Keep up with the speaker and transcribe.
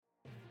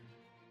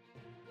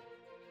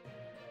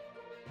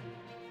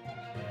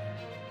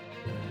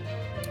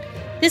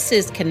This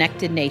is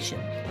Connected Nation,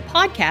 a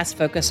podcast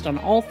focused on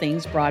all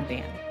things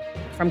broadband.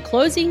 From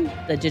closing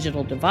the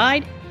digital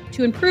divide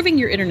to improving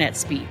your internet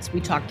speeds,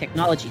 we talk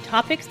technology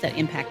topics that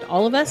impact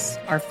all of us,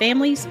 our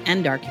families,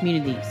 and our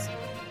communities.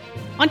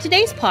 On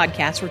today's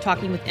podcast, we're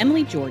talking with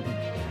Emily Jordan,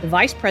 the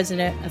Vice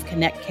President of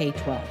Connect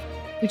K-12,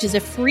 which is a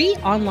free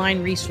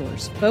online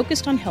resource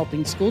focused on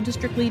helping school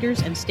district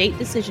leaders and state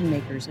decision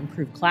makers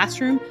improve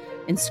classroom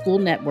and school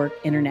network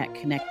internet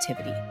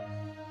connectivity.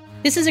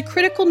 This is a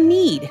critical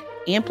need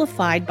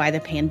amplified by the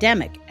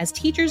pandemic as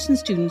teachers and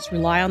students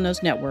rely on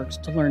those networks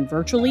to learn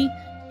virtually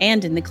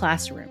and in the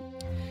classroom.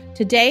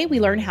 Today,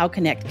 we learn how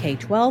Connect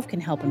K-12 can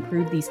help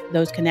improve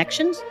those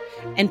connections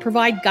and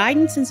provide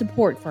guidance and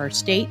support for our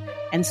state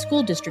and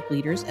school district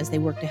leaders as they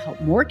work to help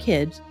more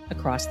kids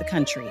across the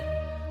country.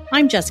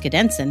 I'm Jessica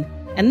Denson,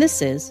 and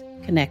this is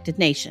Connected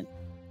Nation.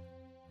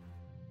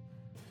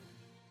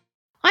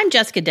 I'm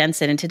Jessica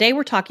Denson, and today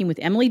we're talking with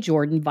Emily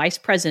Jordan, Vice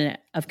President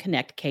of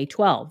Connect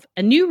K-12,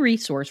 a new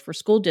resource for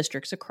school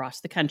districts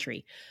across the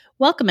country.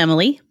 Welcome,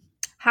 Emily.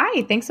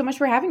 Hi, thanks so much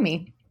for having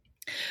me.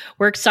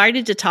 We're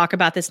excited to talk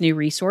about this new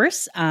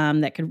resource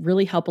that could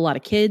really help a lot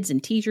of kids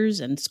and teachers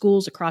and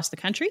schools across the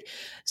country.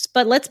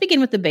 But let's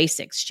begin with the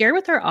basics. Share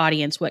with our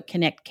audience what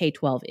Connect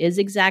K-12 is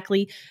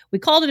exactly. We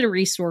called it a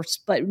resource,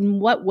 but in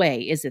what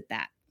way is it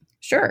that?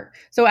 Sure.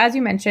 So as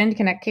you mentioned,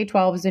 Connect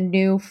K-12 is a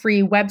new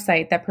free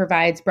website that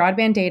provides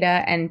broadband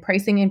data and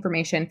pricing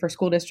information for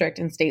school district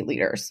and state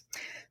leaders.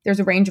 There's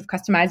a range of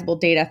customizable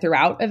data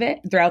throughout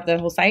the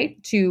whole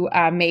site to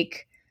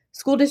make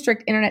school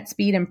district internet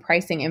speed and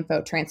pricing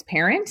info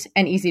transparent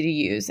and easy to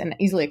use and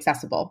easily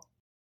accessible.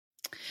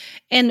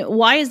 And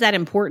why is that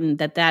important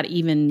that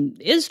even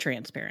is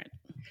transparent?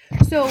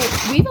 So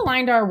we've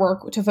aligned our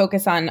work to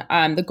focus on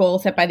the goal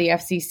set by the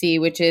FCC,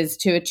 which is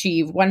to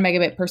achieve 1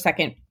 megabit per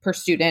second per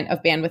student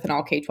of bandwidth in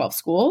all K-12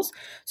 schools.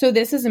 So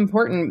this is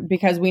important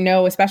because we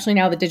know, especially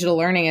now that digital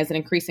learning is an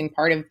increasing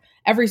part of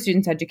every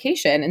student's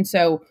education. And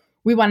so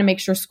we want to make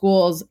sure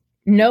schools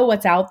know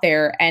what's out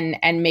there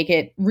and make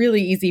it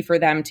really easy for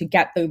them to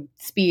get the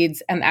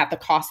speeds and at the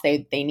cost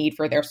they need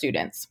for their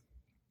students.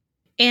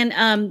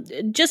 And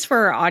just for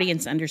our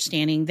audience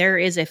understanding, there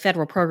is a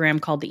federal program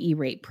called the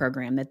E-rate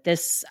program that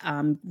this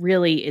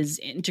really is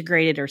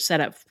integrated or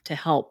set up to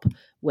help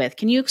with.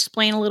 Can you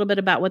explain a little bit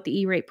about what the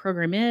E-rate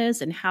program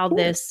is and how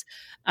this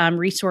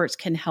resource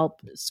can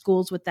help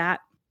schools with that?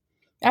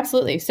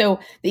 Absolutely. So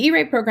the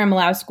E-rate program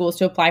allows schools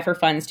to apply for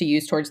funds to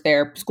use towards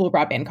their school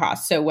broadband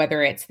costs. So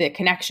whether it's the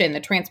connection,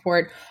 the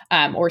transport,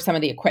 or some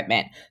of the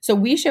equipment. So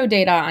we show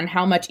data on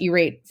how much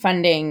E-rate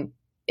funding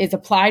is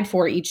applied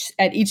for each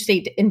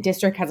state and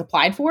district has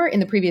applied for in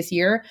the previous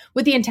year,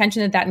 with the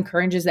intention that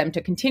encourages them to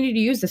continue to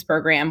use this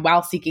program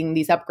while seeking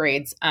these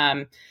upgrades.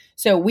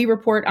 So we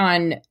report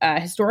on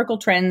historical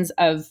trends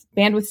of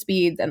bandwidth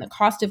speeds and the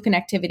cost of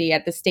connectivity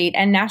at the state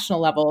and national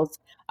levels.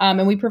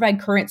 And we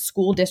provide current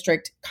school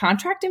district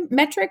contract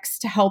metrics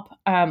to help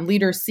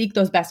leaders seek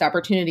those best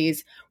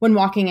opportunities when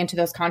walking into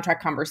those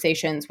contract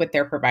conversations with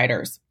their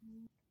providers.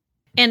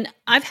 And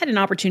I've had an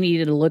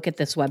opportunity to look at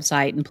this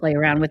website and play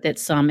around with it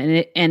some,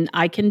 and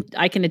I can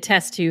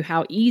attest to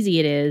how easy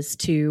it is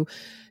to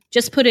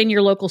just put in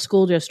your local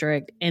school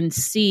district and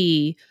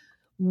see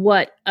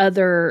what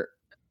the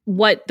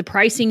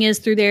pricing is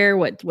through there,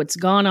 what's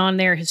gone on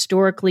there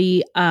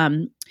historically.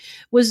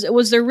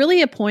 Was there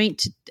really a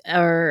point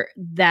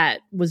that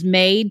was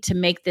made to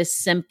make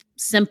this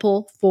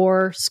simple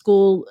for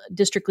school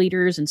district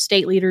leaders and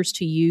state leaders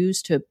to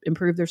use to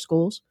improve their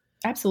schools?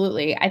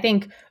 Absolutely. I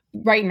think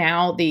right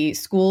now, the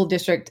school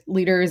district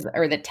leaders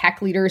or the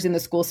tech leaders in the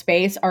school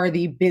space are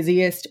the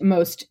busiest,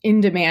 most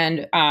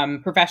in-demand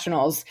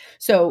professionals.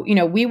 So,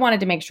 we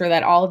wanted to make sure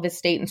that all of the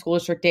state and school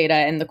district data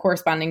and the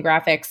corresponding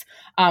graphics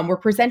were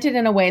presented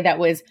in a way that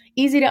was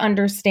easy to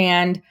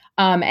understand,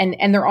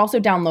 and they're also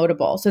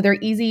downloadable. So they're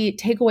easy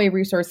takeaway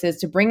resources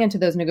to bring into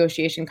those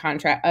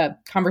contract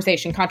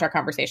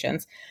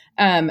conversations,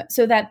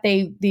 so that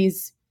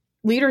these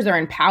leaders are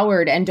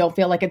empowered and don't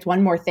feel like it's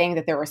one more thing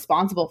that they're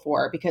responsible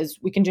for, because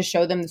we can just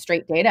show them the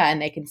straight data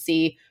and they can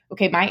see,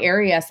 okay, my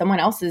area,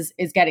 someone else is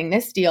getting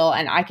this deal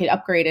and I could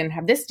upgrade and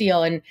have this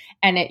deal. And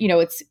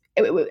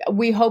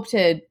we hope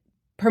to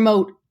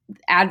promote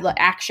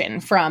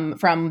action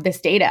from this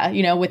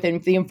data, within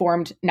the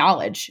informed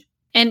knowledge.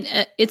 And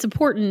it's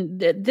important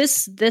that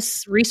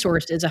this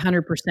resource is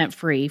 100%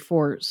 free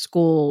for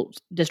school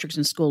districts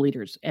and school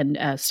leaders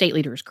and state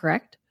leaders,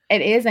 correct?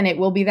 It is, and it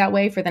will be that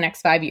way for the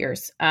next 5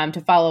 years to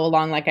follow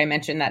along, like I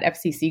mentioned, that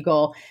FCC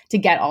goal to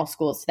get all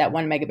schools to that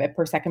 1 megabit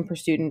per second per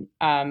student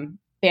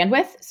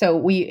bandwidth.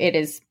 So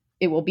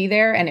it will be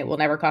there, and it will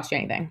never cost you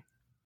anything.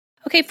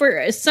 Okay,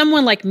 for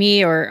someone like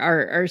me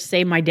or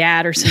say my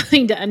dad or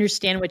something to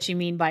understand what you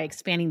mean by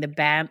expanding the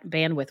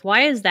bandwidth,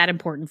 why is that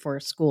important for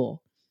a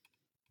school?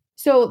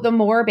 So the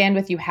more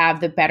bandwidth you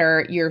have, the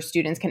better your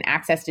students can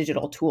access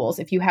digital tools.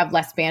 If you have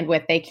less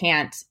bandwidth, they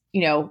can't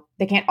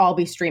all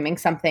be streaming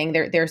something.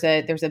 There's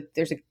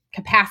a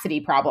capacity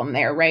problem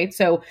there, right?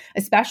 So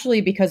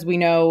especially because we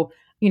know,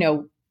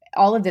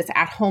 all of this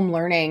at-home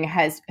learning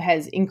has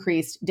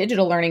increased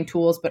digital learning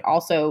tools, but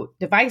also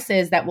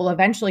devices that will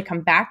eventually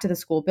come back to the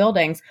school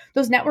buildings.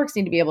 Those networks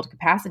need to be able to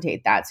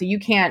capacitate that. So you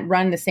can't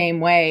run the same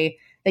way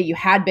that you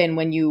had been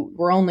when you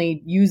were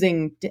only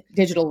using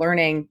digital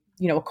learning,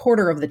 a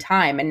quarter of the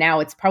time. And now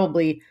it's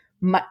probably,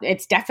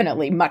 it's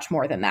definitely much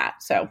more than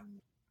that. So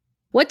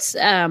what's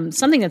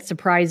something that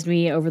surprised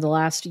me over the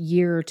last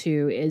year or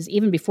two is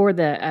even before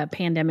the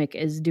pandemic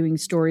is doing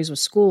stories with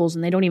schools,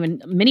 and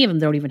many of them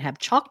don't even have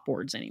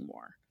chalkboards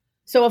anymore.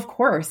 So of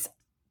course,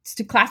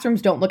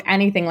 classrooms don't look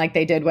anything like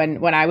they did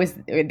when I was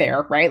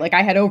there, right? Like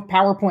I had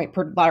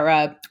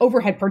PowerPoint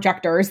overhead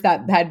projectors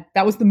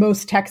that was the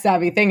most tech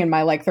savvy thing in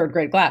my third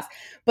grade class.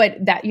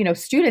 But that,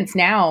 students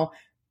now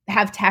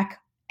have tech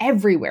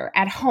everywhere,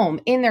 at home,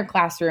 in their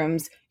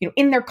classrooms,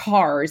 in their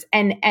cars,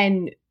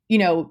 and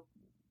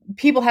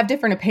people have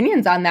different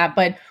opinions on that.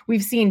 But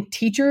we've seen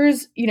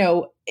teachers,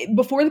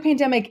 before the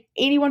pandemic,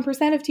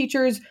 81% of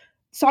teachers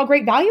saw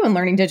great value in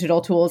learning digital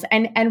tools.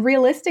 And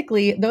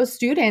realistically, those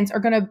students are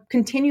going to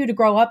continue to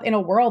grow up in a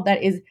world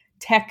that is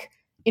tech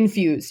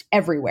infused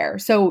everywhere.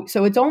 So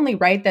it's only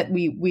right that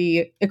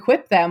we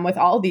equip them with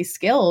all these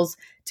skills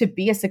to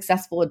be a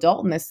successful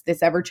adult in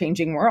this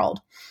ever-changing world.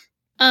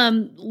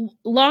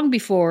 Long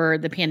before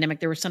the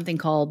pandemic, there was something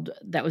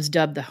that was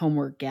dubbed the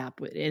homework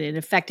gap. It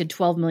affected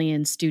 12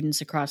 million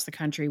students across the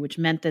country, which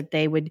meant that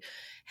they would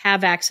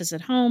have access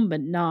at home,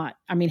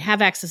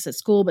 have access at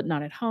school, but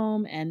not at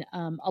home. And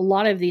a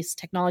lot of this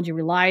technology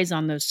relies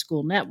on those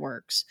school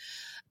networks.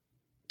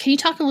 Can you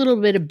talk a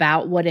little bit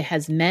about what it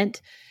has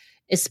meant,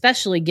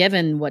 especially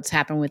given what's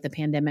happened with the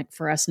pandemic,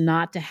 for us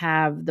not to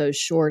have those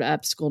shored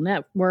up school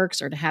networks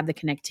or to have the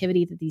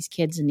connectivity that these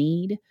kids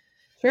need?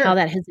 Sure. How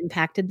that has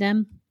impacted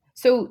them?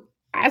 So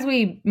as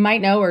we might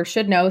know or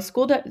should know,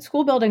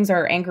 school buildings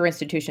are anchor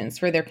institutions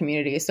for their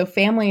communities. So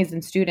families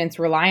and students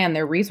rely on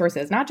their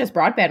resources, not just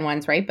broadband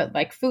ones, right? But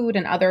like food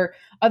and other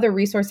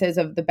resources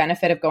of the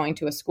benefit of going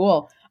to a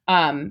school.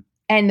 And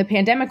the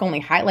pandemic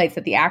only highlights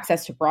that the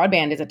access to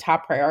broadband is a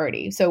top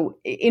priority. So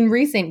in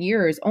recent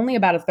years, only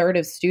about a third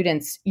of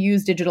students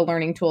use digital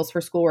learning tools for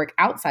schoolwork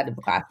outside of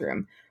the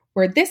classroom.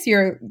 Where this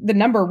year, the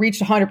number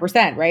reached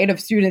 100%, right, of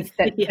students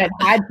that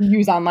had to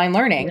use online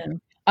learning.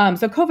 Yeah.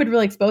 So COVID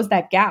really exposed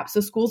that gap.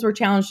 So schools were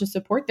challenged to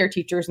support their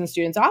teachers and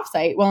students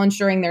offsite while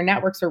ensuring their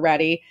networks are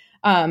ready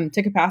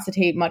to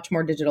capacitate much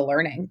more digital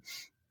learning.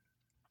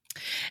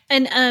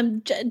 And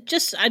I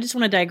just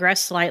want to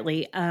digress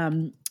slightly.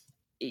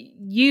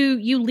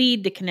 You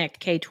lead the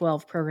Connect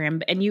K-12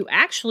 program, and you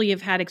actually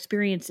have had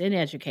experience in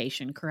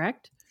education,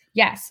 correct?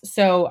 Yes.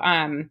 So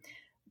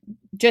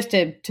just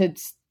to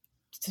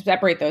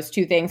separate those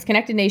two things,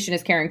 Connected Nation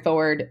is carrying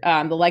forward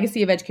the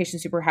legacy of Education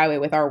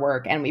Superhighway with our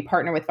work, and we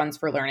partner with Funds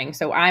for Learning.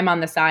 So I'm on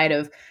the side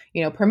of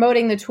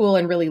promoting the tool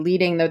and really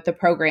leading the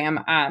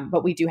program,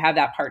 but we do have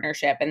that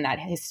partnership and that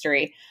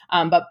history.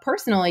 But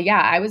personally,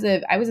 I was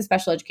a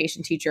special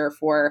education teacher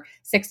for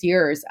 6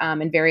 years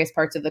in various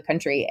parts of the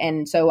country,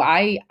 and so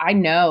I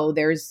know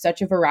there's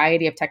such a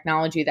variety of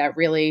technology that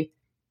really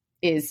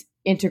is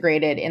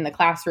integrated in the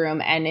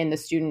classroom and in the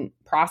student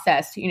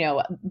process.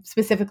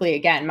 Specifically,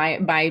 again,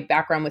 my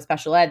background with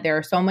special ed, there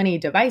are so many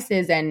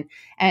devices and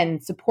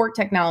support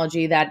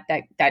technology that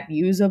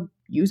use a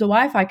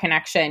Wi-Fi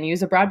connection,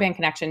 use a broadband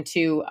connection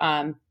to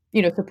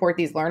support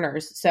these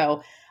learners.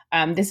 So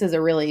this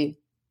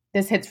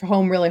hits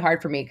home really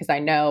hard for me because I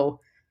know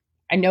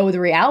the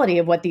reality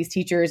of what these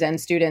teachers and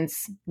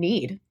students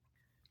need.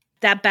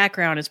 That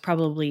background is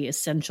probably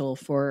essential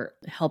for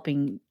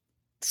helping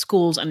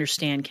schools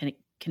understand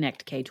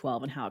Connect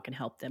K-12 and how it can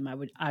help them. I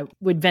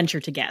would venture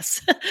to guess.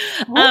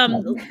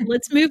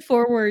 Let's move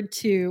forward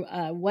to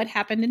what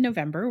happened in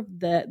November.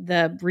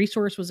 The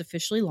resource was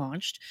officially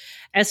launched.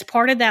 As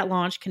part of that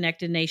launch,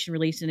 Connected Nation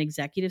released an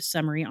executive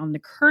summary on the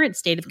current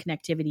state of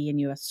connectivity in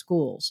U.S.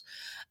 schools.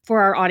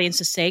 For our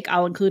audience's sake,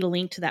 I'll include a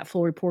link to that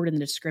full report in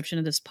the description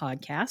of this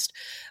podcast.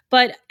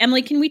 But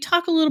Emily, can we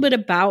talk a little bit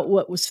about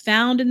what was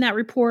found in that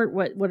report?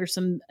 What are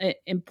some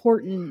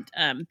important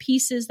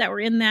pieces that were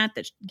in that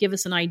give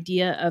us an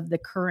idea of the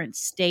current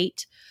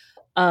state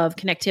of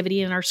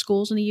connectivity in our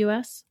schools in the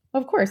U.S.?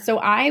 Of course. So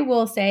I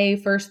will say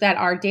first that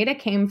our data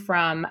came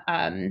from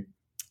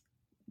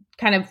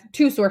kind of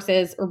two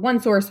sources, or one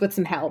source with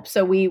some help.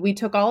 So we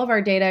took all of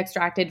our data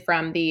extracted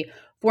from the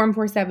Form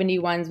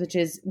 471s, which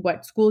is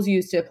what schools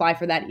use to apply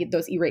for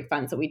those E-rate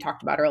funds that we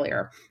talked about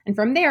earlier. And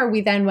from there,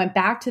 we then went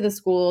back to the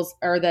schools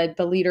or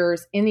the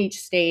leaders in each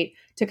state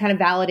to kind of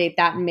validate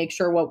that and make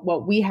sure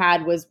what we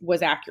had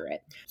was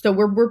accurate. So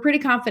we're pretty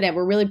confident.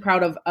 We're really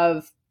proud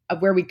of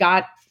where we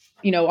got,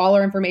 all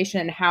our information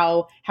and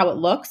how it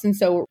looks. And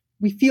so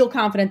we feel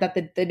confident that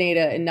the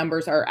data and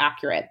numbers are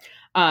accurate.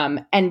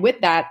 And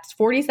with that,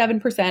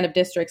 47% of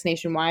districts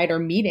nationwide are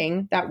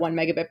meeting that 1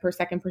 megabit per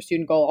second per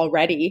student goal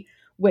already,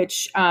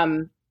 which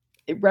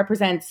it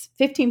represents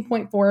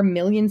 15.4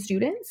 million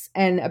students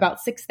and about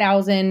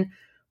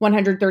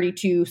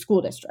 6,132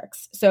 school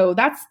districts. So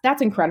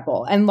that's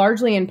incredible, and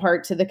largely in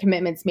part to the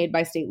commitments made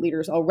by state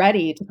leaders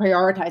already to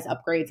prioritize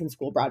upgrades in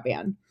school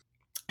broadband.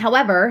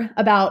 However,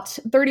 about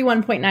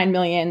 31.9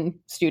 million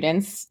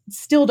students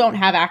still don't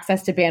have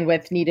access to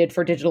bandwidth needed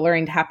for digital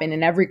learning to happen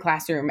in every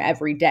classroom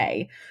every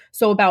day.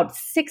 So about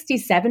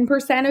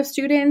 67% of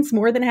students,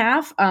 more than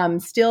half,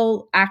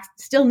 still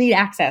need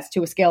access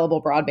to a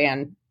scalable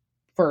broadband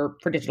for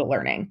digital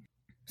learning.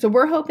 So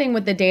we're hoping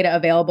with the data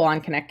available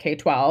on Connect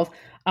K-12,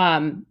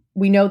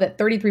 we know that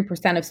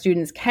 33% of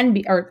students can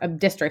be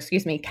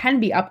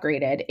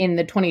upgraded in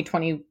the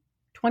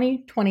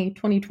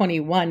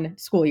 2020-2021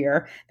 school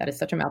year. That is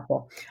such a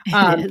mouthful.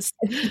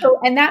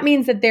 And that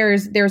means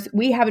that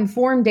we have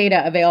informed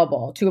data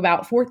available to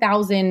about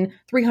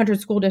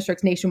 4,300 school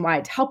districts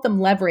nationwide to help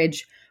them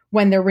leverage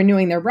when they're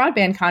renewing their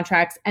broadband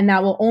contracts. And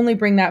that will only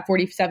bring that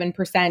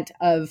 47%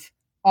 of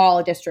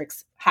all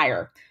districts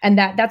higher. And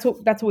that's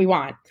what we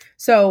want.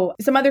 So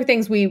some other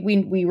things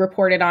we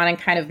reported on and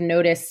kind of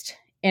noticed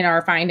in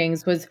our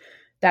findings was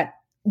that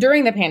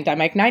during the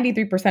pandemic,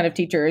 93% of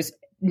teachers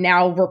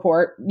now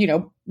report,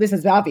 this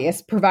is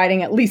obvious,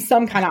 providing at least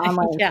some kind of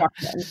online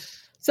instruction.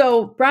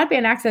 So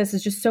broadband access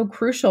is just so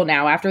crucial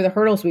now after the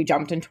hurdles we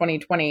jumped in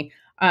 2020.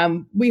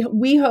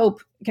 We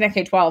hope Connect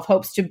K-12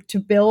 hopes to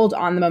build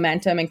on the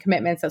momentum and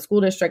commitments that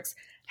school districts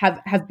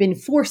have been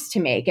forced to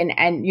make. And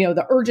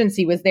the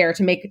urgency was there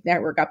to make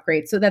network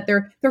upgrades so that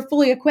they're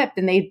fully equipped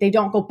and they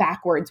don't go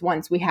backwards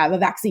once we have a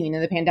vaccine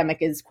and the pandemic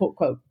is quote,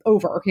 quote,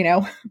 over,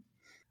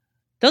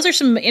 Those are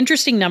some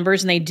interesting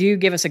numbers, and they do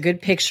give us a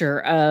good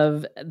picture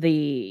of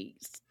the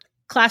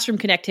classroom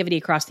connectivity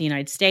across the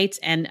United States.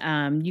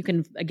 And you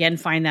can, again,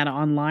 find that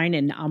online,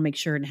 and I'll make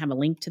sure and have a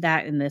link to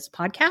that in this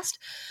podcast.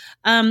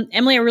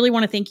 Emily, I really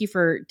want to thank you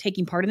for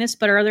taking part in this,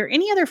 but are there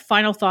any other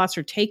final thoughts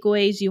or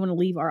takeaways you want to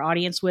leave our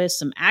audience with,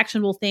 some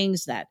actionable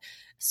things that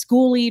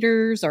school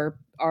leaders or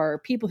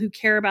people who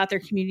care about their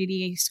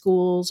community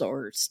schools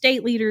or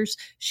state leaders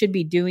should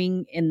be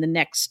doing in the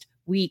next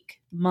week,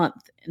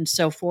 month, and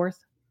so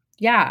forth?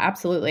 Yeah,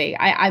 absolutely.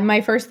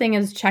 My first thing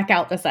is check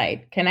out the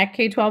site,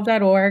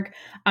 connectk12.org.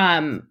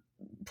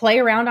 Play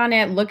around on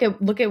it. Look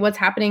at what's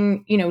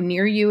happening,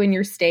 near you in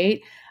your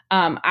state.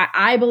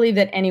 I believe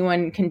that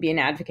anyone can be an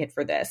advocate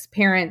for this.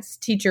 Parents,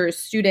 teachers,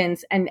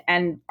 students,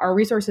 and our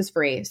resource is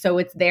free. So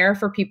it's there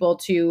for people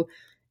to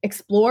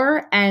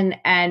explore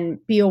and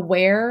be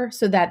aware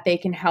so that they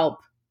can help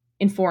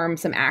inform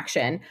some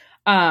action.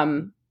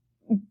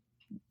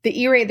 The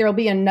E-rate, there'll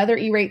be another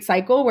E-rate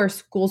cycle where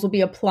schools will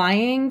be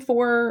applying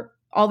for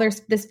all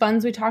this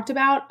funds we talked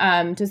about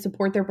to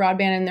support their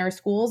broadband in their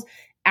schools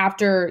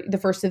after the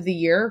first of the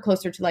year,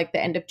 closer to like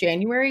the end of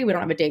January. We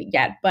don't have a date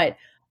yet, but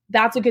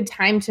that's a good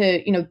time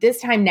to,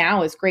 this time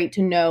now is great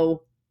to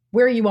know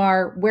where you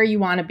are, where you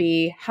want to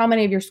be, how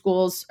many of your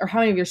schools or how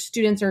many of your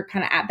students are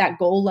kind of at that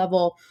goal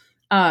level.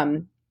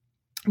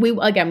 We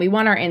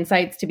want our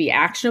insights to be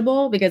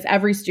actionable because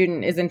every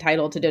student is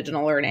entitled to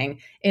digital learning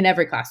in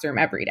every classroom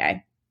every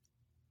day.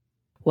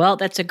 Well,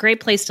 that's a great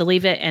place to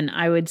leave it. And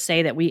I would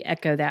say that we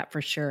echo that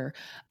for sure.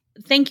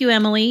 Thank you,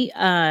 Emily.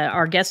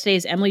 Our guest today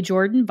is Emily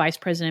Jordan, Vice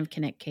President of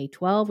Connect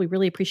K-12. We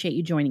really appreciate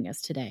you joining us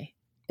today.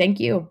 Thank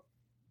you.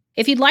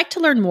 If you'd like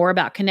to learn more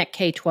about Connect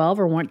K-12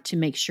 or want to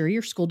make sure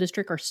your school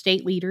district or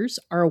state leaders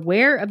are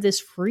aware of this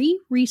free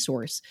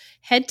resource,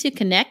 head to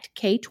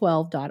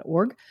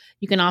connectk12.org.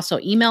 You can also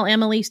email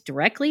Emily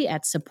directly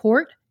at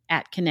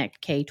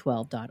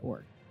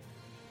support@connectk12.org.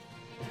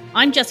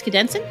 I'm Jessica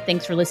Denson.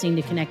 Thanks for listening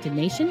to Connected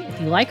Nation.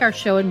 If you like our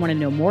show and want to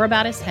know more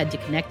about us, head to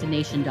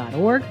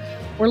connectednation.org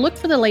or look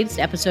for the latest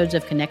episodes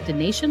of Connected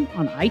Nation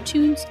on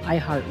iTunes,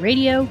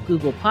 iHeartRadio,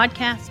 Google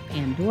Podcasts,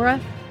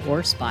 Pandora,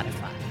 or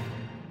Spotify.